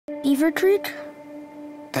Eve retreat?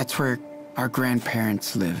 That's where our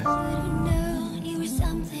grandparents live.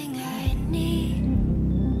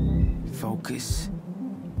 Focus.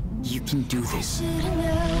 You can do this.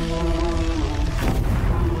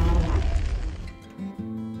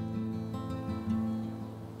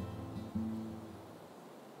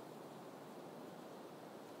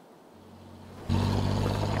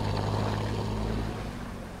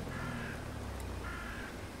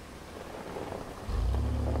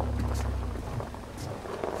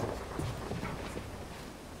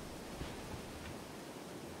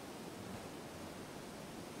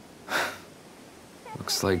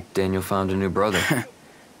 Looks like Daniel found a new brother.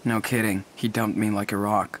 No kidding. He dumped me like a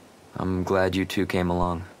rock. I'm glad you two came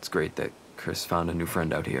along. It's great that Chris found a new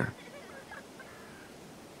friend out here.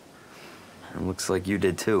 It looks like you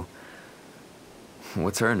did too.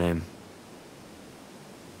 What's her name?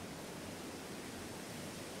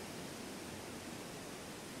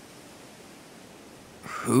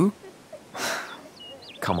 Who?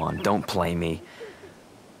 Come on, don't play me.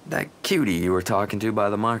 That cutie you were talking to by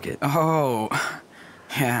the market. Oh,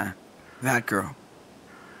 yeah, that girl.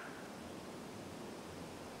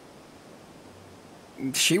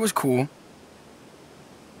 She was cool.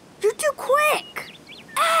 You're too quick!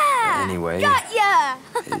 Ah! Anyway, Got ya!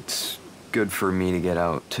 it's good for me to get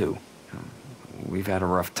out, too. We've had a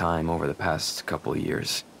rough time over the past couple of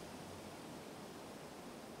years.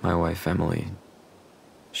 My wife, Emily,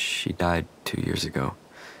 she died 2 years ago.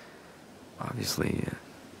 Obviously,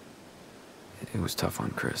 it was tough on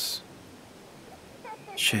Chris.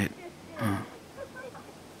 Shit.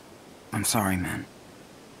 I'm sorry, man.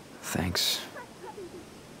 Thanks.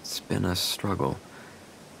 It's been a struggle.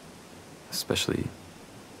 Especially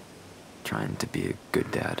trying to be a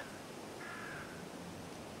good dad.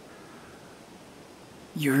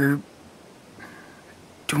 You're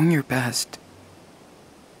doing your best.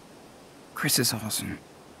 Chris is awesome.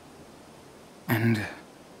 And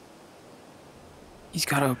he's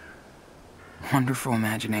got a wonderful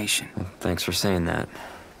imagination. Well, thanks for saying that.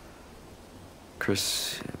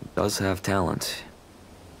 Chris does have talent.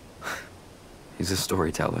 He's a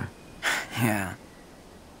storyteller. Yeah.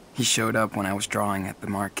 He showed up when I was drawing at the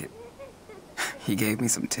market. He gave me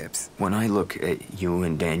some tips. When I look at you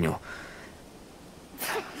and Daniel,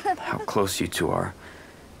 how close you two are,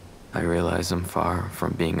 I realize I'm far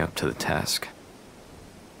from being up to the task.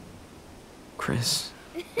 Chris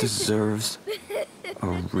deserves a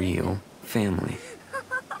real family.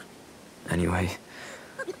 Anyway,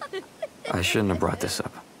 I shouldn't have brought this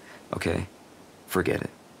up, okay? Forget it.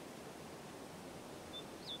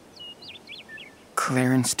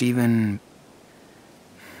 Claire and Steven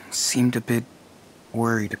seemed a bit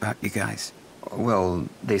worried about you guys. Well,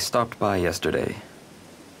 they stopped by yesterday.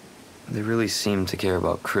 They really seem to care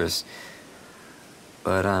about Chris,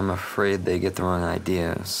 but I'm afraid they get the wrong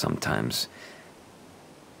idea sometimes.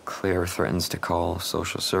 Claire threatens to call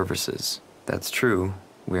social services. That's true.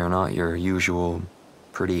 We are not your usual,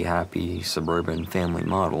 pretty happy suburban family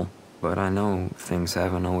model, but I know things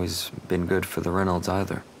haven't always been good for the Reynolds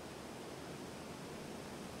either.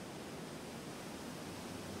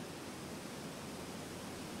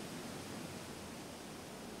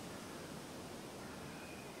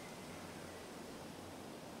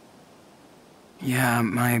 Yeah,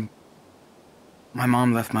 my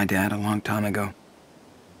mom left my dad a long time ago.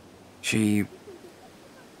 She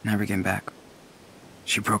never came back.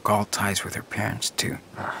 She broke all ties with her parents, too.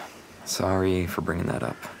 Sorry for bringing that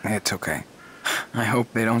up. It's okay. I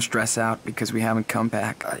hope they don't stress out because we haven't come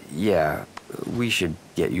back. Yeah, we should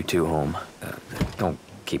get you two home. Don't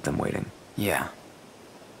keep them waiting. Yeah.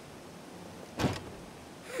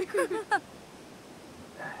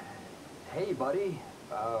 Hey, buddy.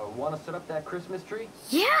 Want to set up that Christmas tree?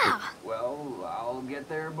 Yeah! Well, I'll get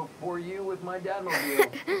there before you with my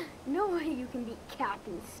dadmobile. No way you can beat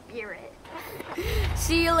Captain Spirit.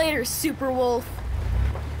 See you later, Super Wolf.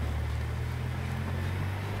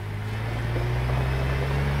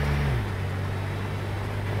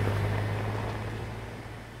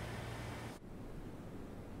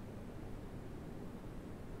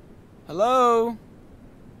 Hello?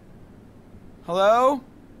 Hello?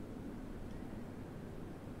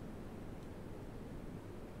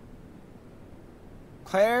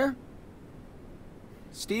 Claire?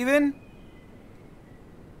 Steven?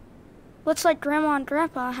 Looks like Grandma and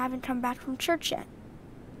Grandpa haven't come back from church yet.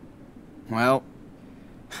 Well,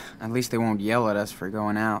 at least they won't yell at us for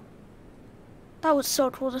going out. That was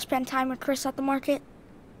so cool to spend time with Chris at the market.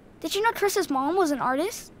 Did you know Chris's mom was an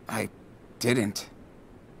artist? I didn't.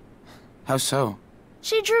 How so?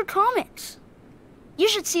 She drew comics. You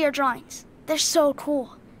should see her drawings. They're so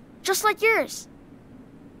cool. Just like yours.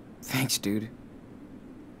 Thanks, dude.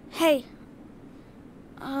 Hey.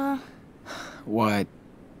 What?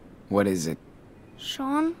 What is it?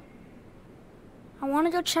 Sean? I want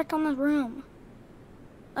to go check on the room.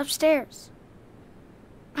 Upstairs.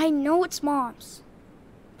 I know it's Mom's.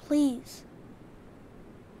 Please.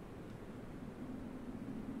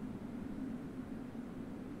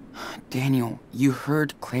 Daniel, you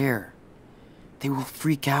heard Claire. They will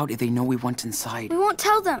freak out if they know we went inside. We won't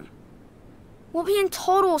tell them. We'll be in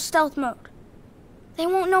total stealth mode. They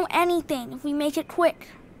won't know anything if we make it quick.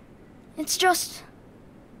 It's just...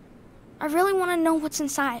 I really want to know what's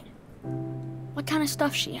inside. What kind of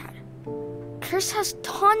stuff she had. Chris has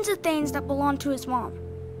tons of things that belong to his mom.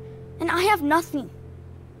 And I have nothing.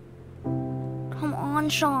 Come on,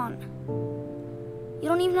 Sean. You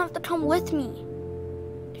don't even have to come with me.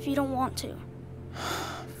 If you don't want to.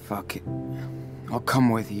 Fuck it. I'll come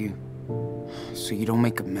with you. So you don't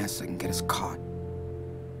make a mess and get us caught.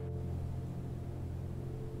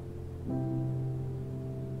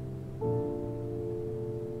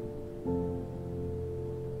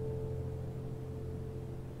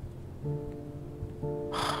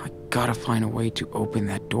 I gotta find a way to open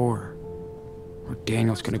that door. Or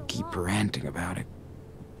Daniel's gonna keep ranting about it.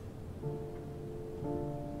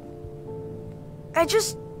 I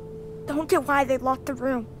just don't get why they locked the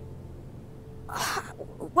room.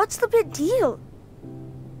 What's the big deal?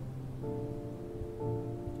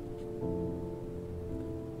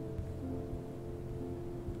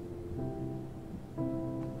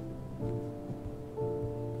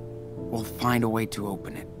 We'll find a way to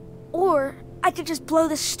open it. Or I could just blow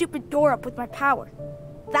this stupid door up with my power.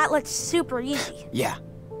 That looks super easy. Yeah,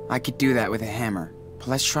 I could do that with a hammer. But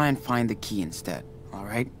let's try and find the key instead,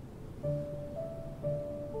 alright?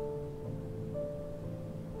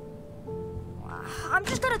 I'm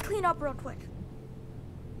just gonna clean up real quick.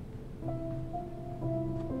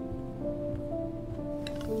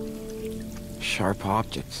 Sharp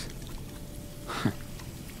objects.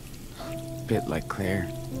 Bit like Claire.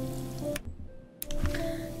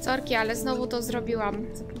 Sorki, ale znowu to zrobiłam.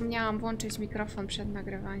 Zapomniałam włączyć mikrofon przed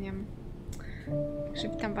nagrywaniem. Także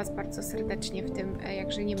witam was bardzo serdecznie w tym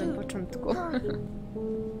jakże niemym początku.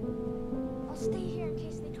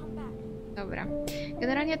 Dobra.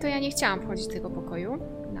 Generalnie to ja nie chciałam wchodzić do tego pokoju,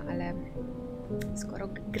 no ale skoro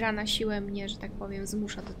gra na siłę mnie, że tak powiem,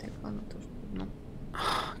 zmusza do tego, no to już trudno.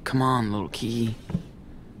 Come on, little key.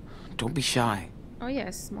 Don't be shy. O,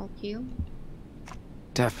 jest, small kill.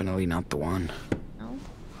 Definitely not the one. No.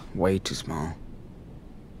 Way too small.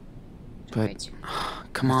 But Czekajcie.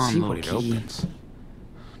 come on, See little what it key. opens.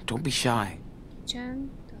 Don't be shy. Kitchen,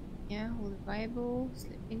 to nie, Holy Bible,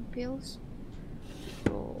 sleeping pills.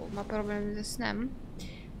 Bo ma problem ze snem.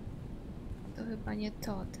 To chyba nie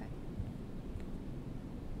to, tak.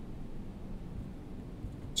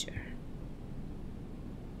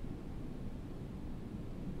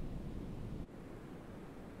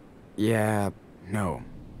 Yeah, no.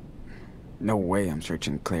 No way I'm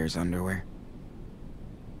searching Claire's underwear.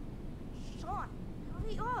 Sean,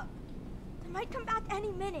 hurry up. They might come back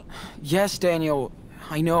any minute. Yes, Daniel,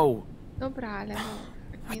 I know. Dobra, ale no,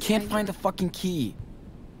 I can't find the fucking key.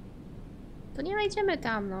 To nie wejdziemy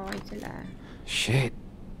tam, no i tyle. Shit.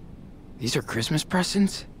 These are Christmas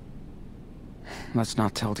presents? Let's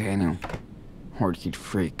not tell Daniel, or he'd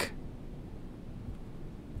freak.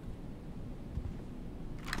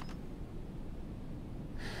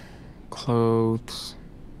 Clothes,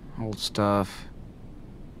 old stuff,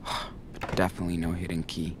 but definitely no hidden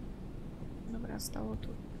key. Dobra, stało tu.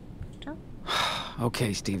 Jeszcze?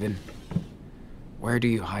 Okay, Steven. Where do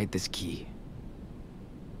you hide this key?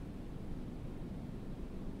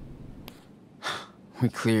 We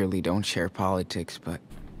clearly don't share politics, but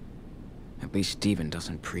at least Steven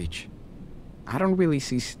doesn't preach. I don't really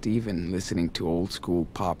see Steven listening to old school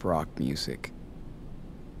pop rock music.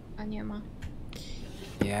 A nie ma.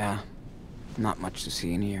 Yeah, not much to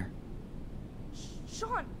see in here.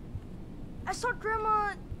 Sean, I saw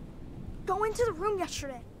Grandma go into the room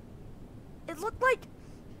yesterday. It looked like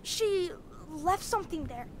she left something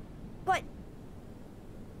there, but...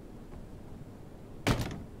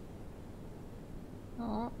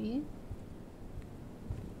 O, i?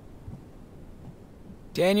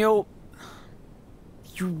 Daniel,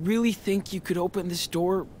 you really think you could open this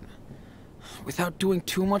door without doing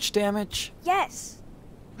too much damage? Yes,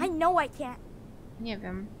 I know I can. Nie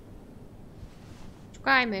wiem.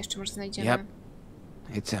 Szukajmy jeszcze, może znajdziemy. Yep,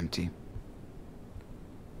 it's empty.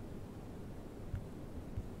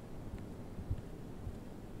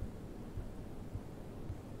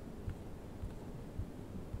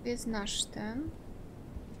 To jest nasz ten.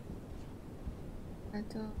 Ale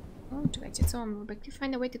to O, czekajcie, co mam w ogóle?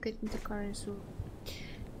 Find a way to get into the car and so...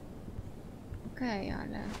 Okej,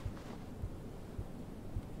 ale...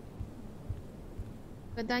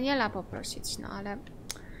 Mogę Daniela poprosić, no ale...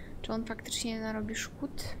 Czy on faktycznie nie narobi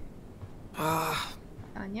szkód? A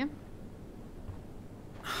nie?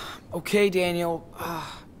 Okay, Daniel.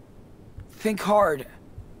 Think hard.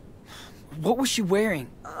 What was she wearing?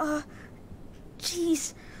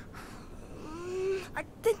 Jeez. I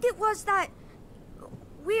think it was that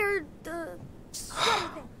weird, sweater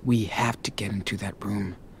thing. We have to get into that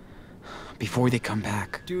room before they come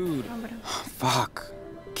back. Dude. Dobra. Fuck.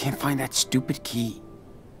 Can't find that stupid key.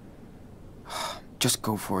 Just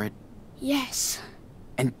go for it. Yes.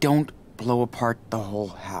 And don't blow apart the whole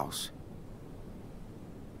house.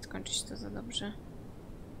 Skończyć to za dobrze.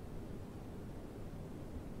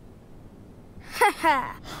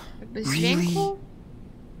 Haha. Bez dźwięku?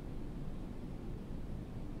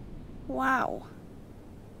 Wow.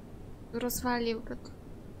 Rozwalił go.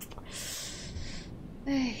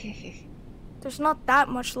 There's not that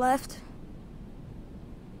much left.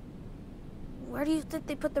 Where do you think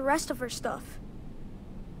they put the rest of her stuff?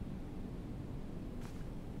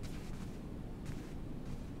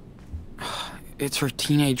 It's her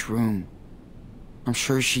teenage room. I'm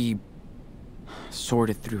sure she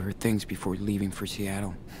sorted through her things before leaving for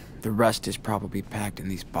Seattle. The rest is probably packed in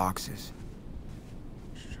these boxes.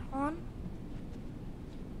 Sean?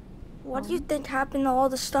 What do you think happened to all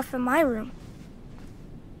the stuff in my room?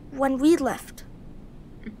 When we left?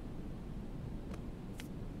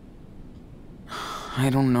 I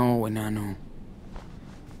don't know, Enano.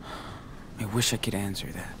 I wish I could answer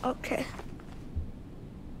that. Okay.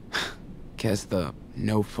 Guess the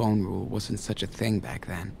no phone rule wasn't such a thing back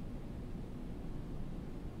then.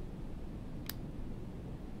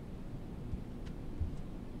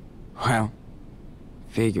 Well,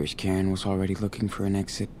 figures Karen was already looking for an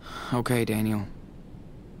exit. Okay, Daniel.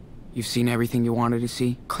 You've seen everything you wanted to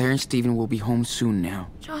see? Claire and Steven will be home soon now.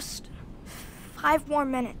 Just 5 more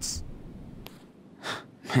minutes.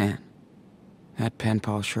 Man, that pen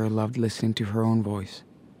pal sure loved listening to her own voice.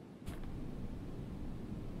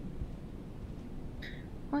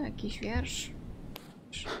 O, jakiś wiersz.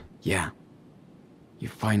 Yeah. You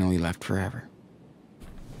finally left forever.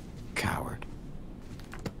 Coward.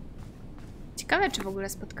 Ciekawe, czy w ogóle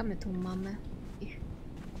spotkamy tą mamę. Ich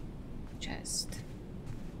chest.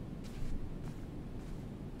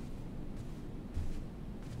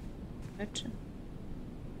 Rzeczy.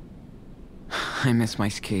 I miss my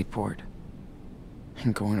skateboard.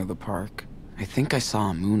 And going to the park. I think I saw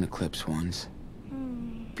a moon eclipse once.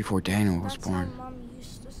 Before Daniel was That's born. how Mom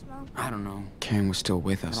used to smell. I don't know. Karen was still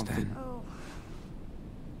with us then. Oh.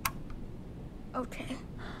 Okay.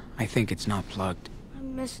 I think it's not plugged. I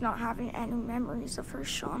miss not having any memories of her,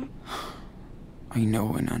 Sean. I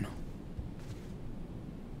know, Enano.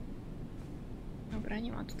 Dobra,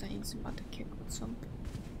 nie ma tutaj nic chyba takiego, co...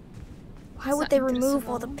 Why would they remove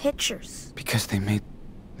all the pictures? Because they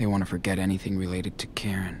want to forget anything related to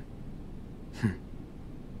Karen.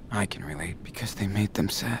 I can relate because they made them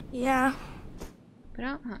sad. Yeah,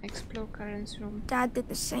 Dobra, explore Karen's room. Dad did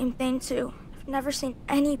the same thing too. I've never seen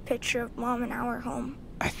any picture of Mom in our home.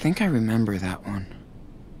 I think I remember that one.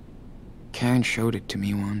 Karen showed it to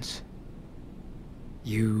me once.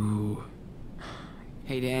 You...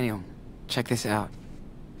 Hey, Daniel. Check this out.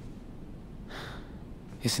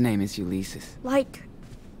 His name is Ulysses, Like,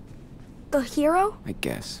 the hero? I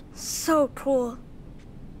guess. So cool.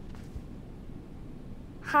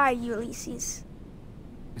 Hi, Ulysses.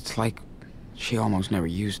 It's like she almost never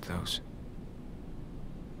used those.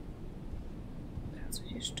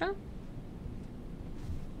 Coś jeszcze?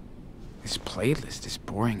 This playlist is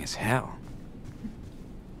boring as hell.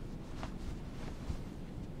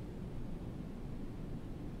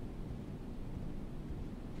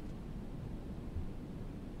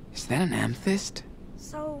 Is that an amethyst?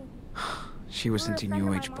 So, She was You're a into friend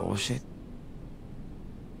New of Age my mom's. bullshit.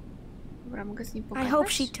 Dobra, mogę z nim I pogadać? hope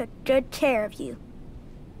she took good care of you.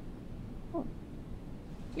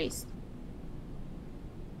 Please.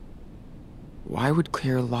 Why would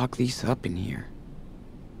Claire lock these up in here?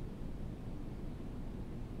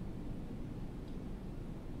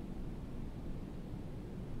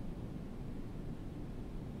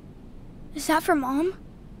 Is that for Mom?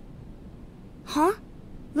 Huh?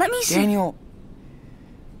 Let me see. Daniel!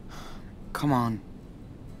 Come on.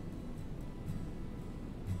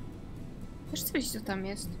 Wiesz coś, co tam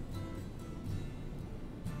jest?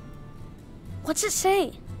 What's it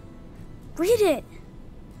say? Read it.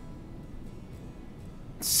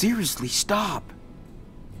 Seriously, stop!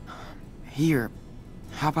 Here,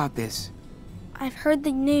 how about this? I've heard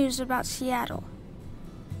the news about Seattle.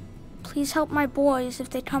 Please help my boys if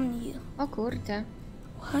they come to you. O kurde.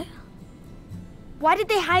 What? Why did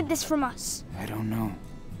they hide this from us? I don't know.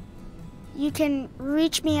 You can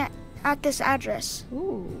reach me at this address.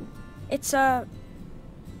 Ooh. It's a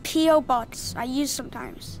P.O. box I use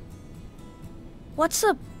sometimes. What's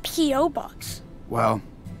a P.O. box? Well,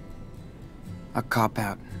 a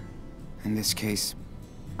cop-out. In this case.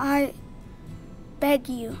 I beg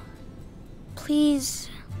you, please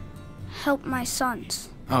help my sons.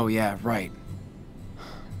 Oh yeah, right.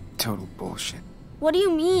 Total bullshit. What do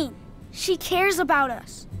you mean? She cares about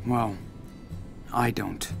us. Well, I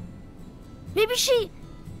don't. Maybe she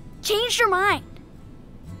changed her mind.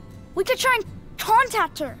 We could try and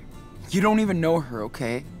contact her. You don't even know her,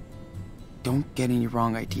 okay? Don't get any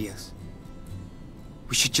wrong ideas.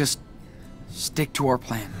 We should just stick to our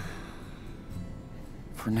plan.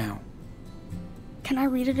 For now. Can I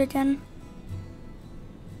read it again?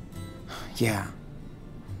 Yeah.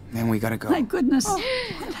 Then we gotta go. My goodness,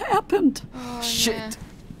 what happened? O Shit! nie.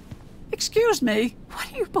 Excuse me,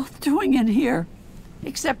 what are you both doing in here?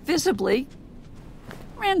 Except visibly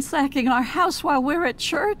ransacking our house while we're at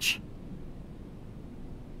church?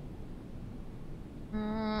 O,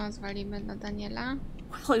 zwalimy na Daniela.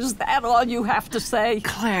 Well, is that all you have to say?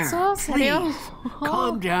 Claire, Co? Serio? please,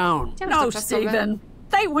 calm down. Chciałam No, to czasowe. Stephen.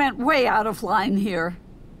 They went way out of line here.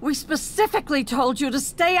 We specifically told you to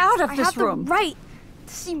stay out of I this have the room. right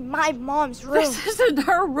to see my mom's room. This isn't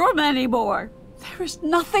her room anymore. There is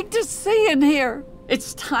nothing to see in here.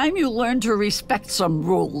 It's time you learn to respect some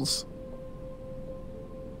rules.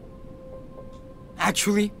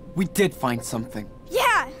 Actually, we did find something.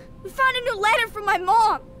 Yeah, we found a new letter from my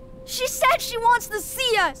mom. She said she wants to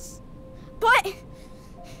see us. But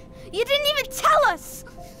you didn't even tell us.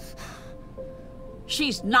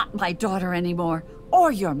 She's not my daughter anymore,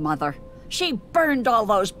 or your mother. She burned all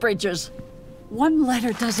those bridges. One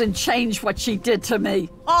letter doesn't change what she did to me.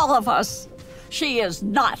 All of us. She is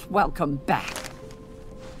not welcome back.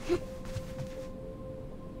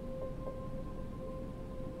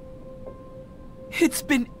 It's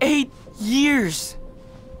been 8 years.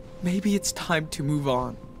 Maybe it's time to move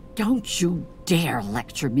on. Don't you dare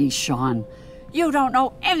lecture me, Sean. You don't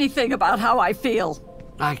know anything about how I feel.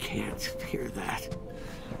 I can't hear that.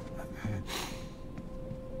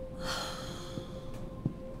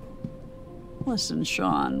 Listen,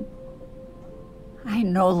 Sean. I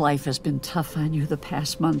know life has been tough on you the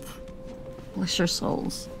past month. Bless your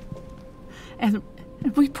souls. And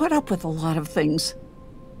we put up with a lot of things.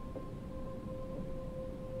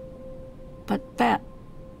 But that,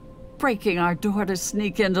 breaking our door to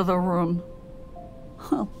sneak into the room,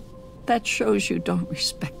 well, that shows you don't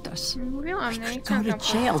respect us. Mówiłam, nie? Go to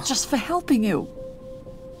jail just for helping you.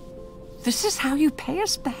 This is how you pay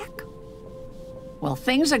us back? Well,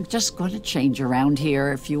 things are just going to change around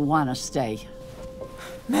here if you want to stay.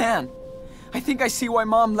 Man, I think I see why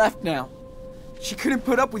Mom left now. She couldn't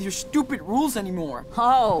put up with your stupid rules anymore.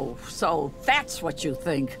 Oh, so that's what you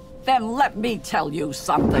think. Then let me tell you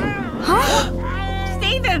something. Huh?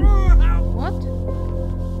 Stephen! What?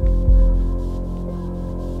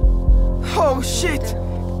 Oh, shit!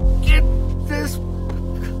 Get this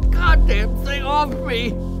goddamn thing off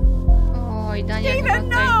me! Oj, Daniel, Stephen, chyba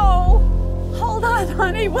tutaj- no! Hold on,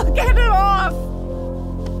 honey, we'll get it off!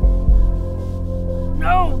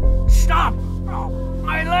 No! Stop! Oh,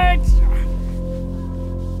 my legs!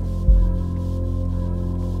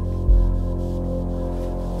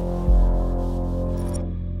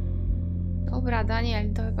 Dobra,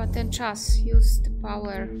 Daniel, to chyba ten czas. Use the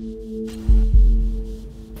power.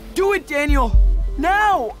 Do it, Daniel!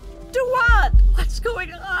 Now! Do what? What's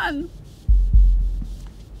going on?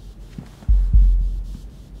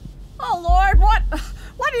 Oh, Lord, what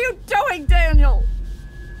are you doing, Daniel?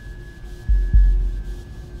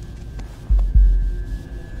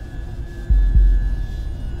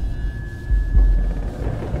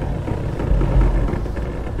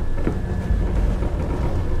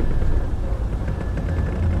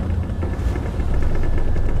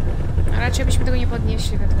 A raczej byśmy tego nie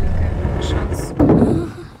podnieśli we dwójkę. Nie ma szans.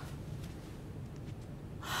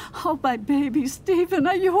 Oh, my baby, Stephen,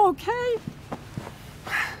 are you okay?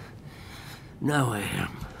 Now I am.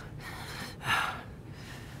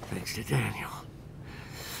 Thanks to Daniel.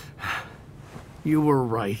 You were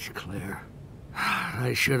right, Claire.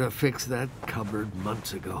 I should have fixed that cupboard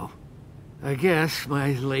months ago. I guess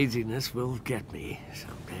my laziness will get me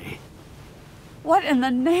someday. What in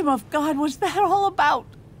the name of God was that all about?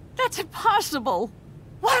 That's impossible.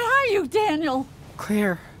 What are you, Daniel?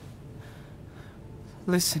 Claire.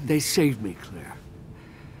 Listen. They saved me, Claire.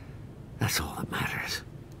 That's all that matters.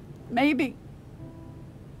 Maybe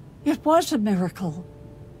it was a miracle.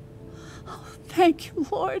 Thank you,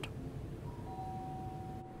 Lord.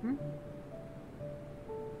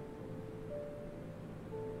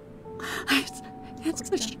 It's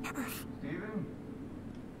the sheriff. Steven?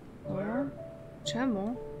 Claire?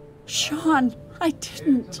 Czemu? Sean, I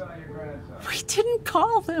didn't. It's about your grandson. We didn't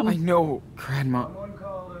call them. I know, Grandma. Someone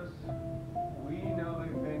called us. We know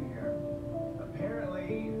they've been here.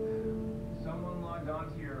 Apparently, someone logged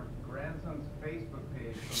onto your grandson's Facebook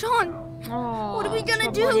page. from Sean! the house. O, What are we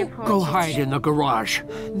gonna słabo nie do? wchodzić. Go hide in the garage.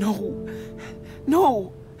 No.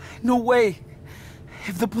 No. No way.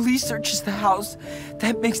 If the police searches the house,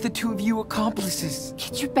 that makes the two of you accomplices.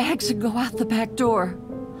 Get your bags and go out the back door.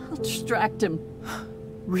 I'll distract him.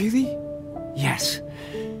 Really? Yes.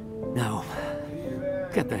 Now, Steven,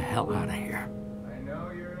 get the hell out of here. I know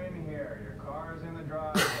you're in here. Your car's in the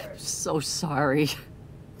driveway. So sorry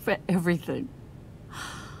for everything.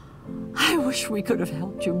 I wish we could have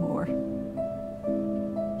helped you more.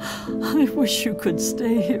 I wish you could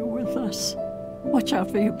stay here with us. Watch out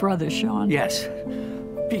for your brother, Sean. Yes.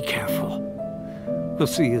 Be careful. We'll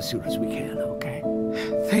see you as soon as we can, okay?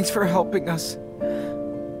 Thanks for helping us.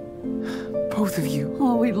 Both of you.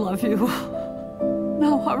 Oh, we love you.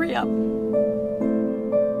 Now hurry up.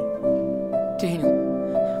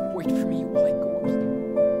 Daniel, wait for me while I go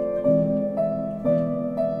upstairs.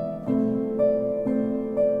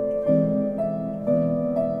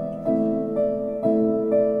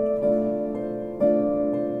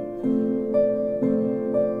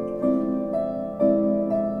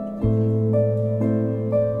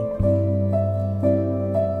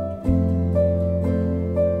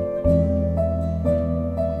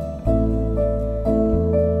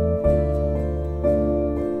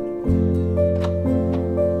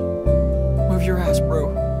 Move your ass,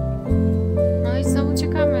 bro. No i znowu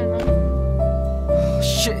uciekamy, no.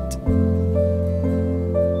 Shit.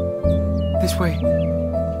 This way.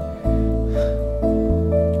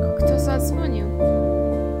 Tylko kto zadzwonił?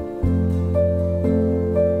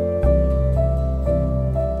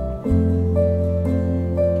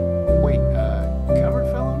 Wait, cover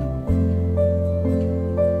fell on him?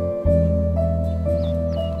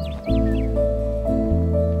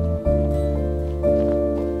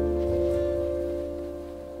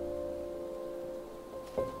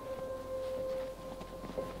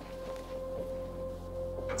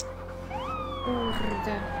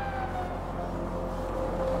 Kurde.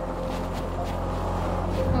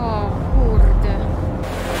 O, kurde.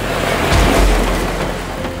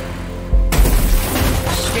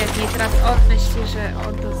 Świetnie, teraz on myśli, że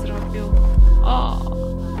on to zrobił. O!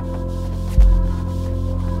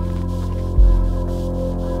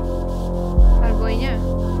 Albo i nie.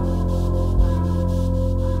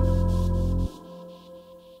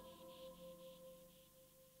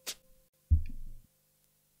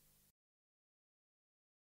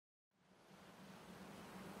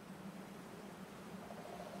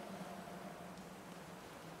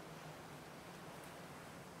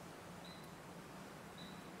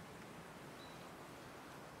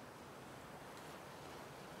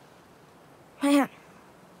 Man,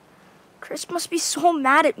 Chris must be so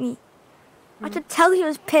mad at me. I could tell he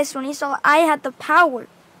was pissed when he saw I had the power.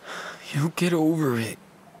 You'll get over it.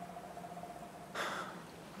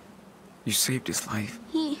 You saved his life.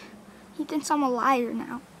 He thinks I'm a liar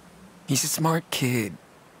now. He's a smart kid.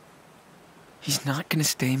 He's not gonna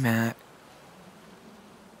stay mad.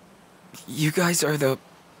 You guys are the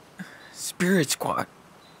Spirit Squad,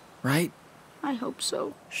 right? I hope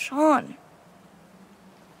so. Sean.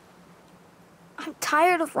 I'm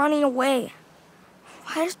tired of running away.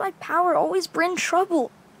 Why does my power always bring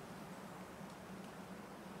trouble?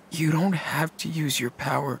 You don't have to use your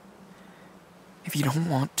power if you don't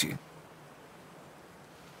want to.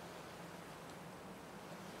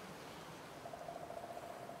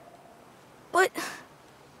 But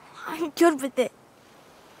I'm good with it.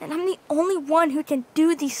 And I'm the only one who can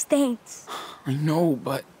do these things. I know,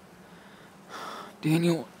 but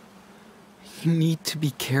Daniel, you need to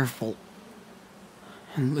be careful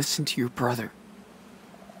and listen to your brother.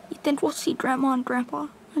 You think we'll see Grandma and Grandpa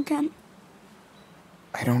again?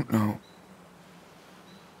 I don't know.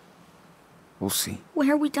 We'll see.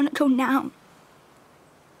 Where are we gonna go now?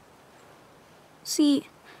 See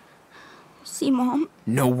Mom?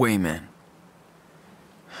 No way, man.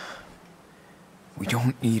 We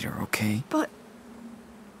don't need her, okay? But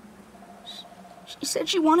she said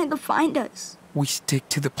she wanted to find us. We stick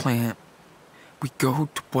to the plan. We go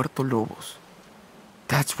to Puerto Lobos.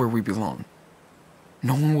 That's where we belong.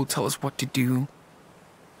 No one will tell us what to do.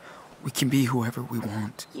 We can be whoever we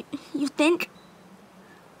want. You think?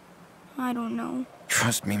 I don't know.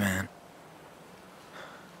 Trust me, man.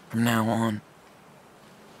 From now on,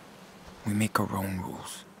 We make our own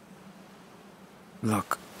rules.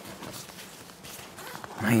 Look.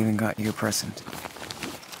 I even got you a present.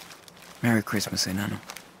 Merry Christmas, Enano.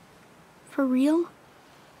 For real?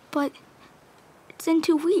 But it's in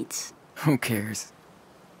 2 weeks. Who cares?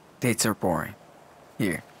 Dates are boring.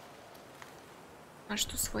 Here. Masz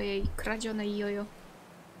tu swoje kradzione jojo.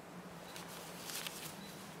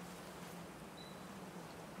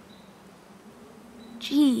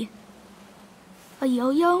 Gee. A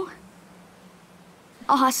yo-yo?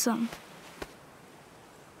 Awesome.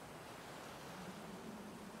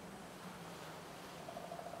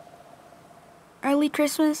 Early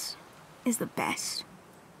Christmas is the best.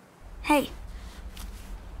 Hey.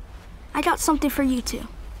 I got something for you too.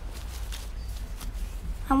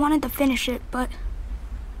 I wanted to finish it, but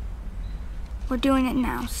we're doing it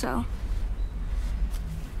now, so.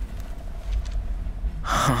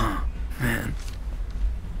 Huh, man.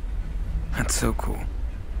 That's so cool.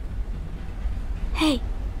 Hey.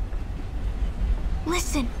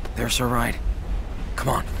 Listen. There's our ride. Come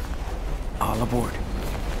on. All aboard.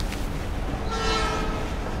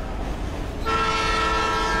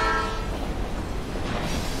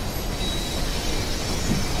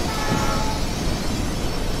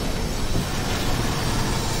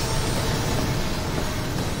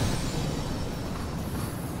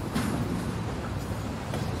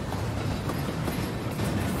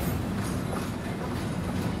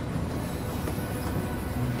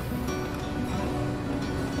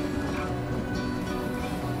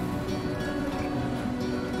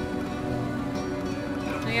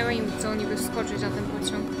 Chcą niby wskoczyć na ten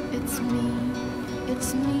pociąg.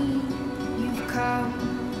 It's me, you've come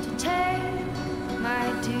to take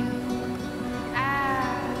my duality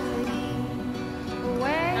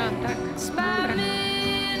away. A, tak. By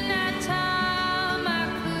midnight time I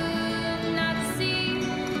could not see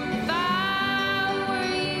if I were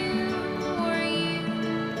you,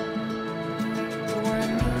 were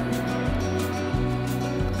me.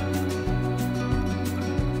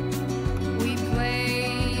 We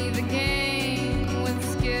play the game with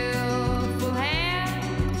skillful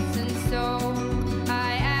hands, and so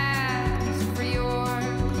I ask for your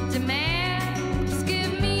demands.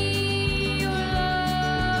 Give me your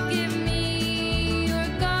love, give me your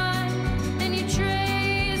gun, and you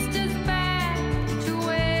traced us back to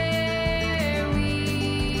where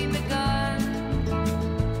we begun.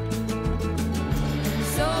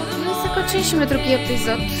 So the No i zakończyliśmy drugi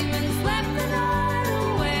epizod.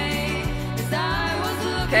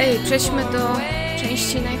 Okej, przejdźmy do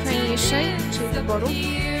części najfajniejszej, czyli wyboru.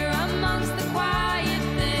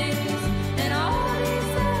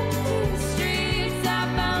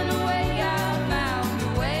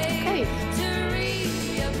 Okej.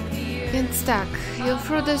 Więc tak, you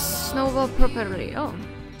throw the snowball properly. O,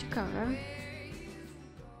 ciekawe.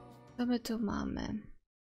 Co my tu mamy?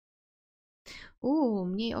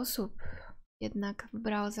 Mniej osób jednak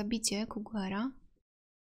wybrało zabicie Kugłara.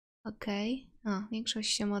 Okej.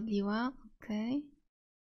 Większość się modliła. Okej.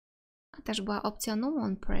 A też była opcja no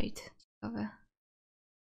one prayed. Ciekawe.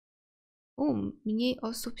 Mniej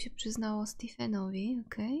osób się przyznało Stephenowi.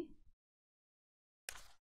 Okej.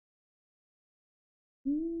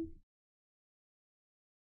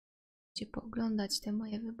 Gdzie pooglądać te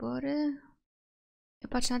moje wybory? Ja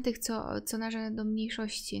patrzę na tych, co należą do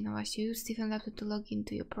mniejszości. No właśnie, use Stephen laptop to log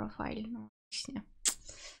into your profile. No właśnie.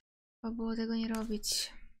 Trzeba było tego nie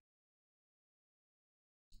robić.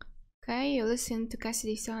 Okay, you listen to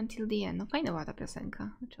Cassidy song until the end. No fajna była ta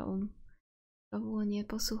piosenka. Trzeba było nie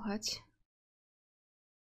posłuchać.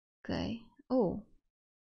 Okej.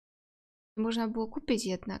 Można było kupić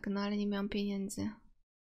jednak, no ale nie miałam pieniędzy.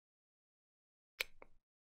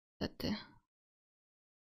 Niestety.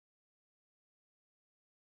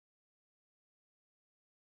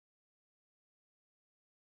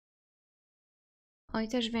 I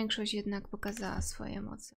też większość jednak pokazała swoje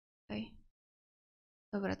moce. Okay.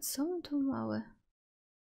 Dobra, co tu małe?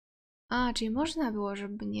 Czyli można było,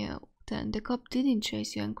 żeby nie... The cop didn't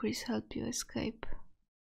chase you and Chris helped you escape.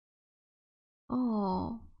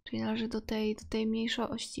 Czyli należy do tej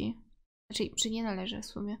mniejszości. Znaczy, czy nie należy w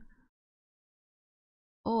sumie.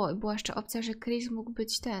 Była jeszcze opcja, że Chris mógł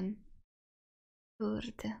być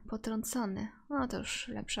kurde, potrącony. No to już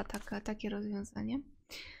lepsza takie rozwiązanie.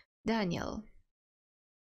 Daniel.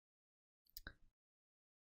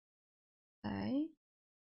 Okej.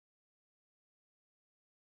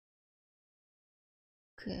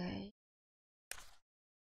 Okej.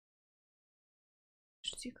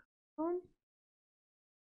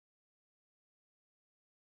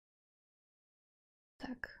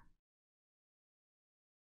 Tak.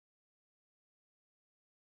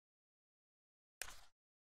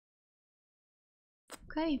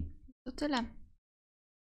 Okej, to tyle.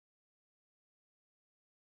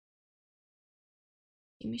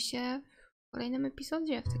 Widzimy się w kolejnym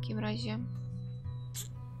epizodzie w takim razie.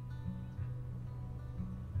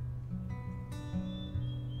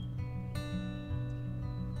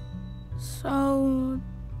 So,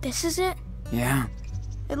 this is it? Yeah.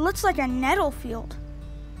 It looks like a nettle field.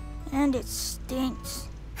 And it stinks.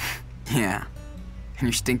 Yeah. And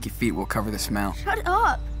your stinky feet will cover the smell. Shut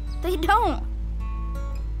up! They don't!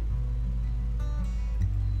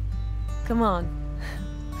 Come on.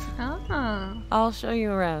 A, I'll show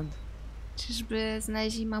you around. czyżby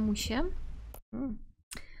znaleźli mamusię?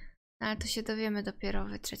 Ale to się dowiemy dopiero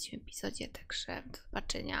w trzecim epizodzie, także do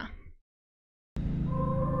zobaczenia.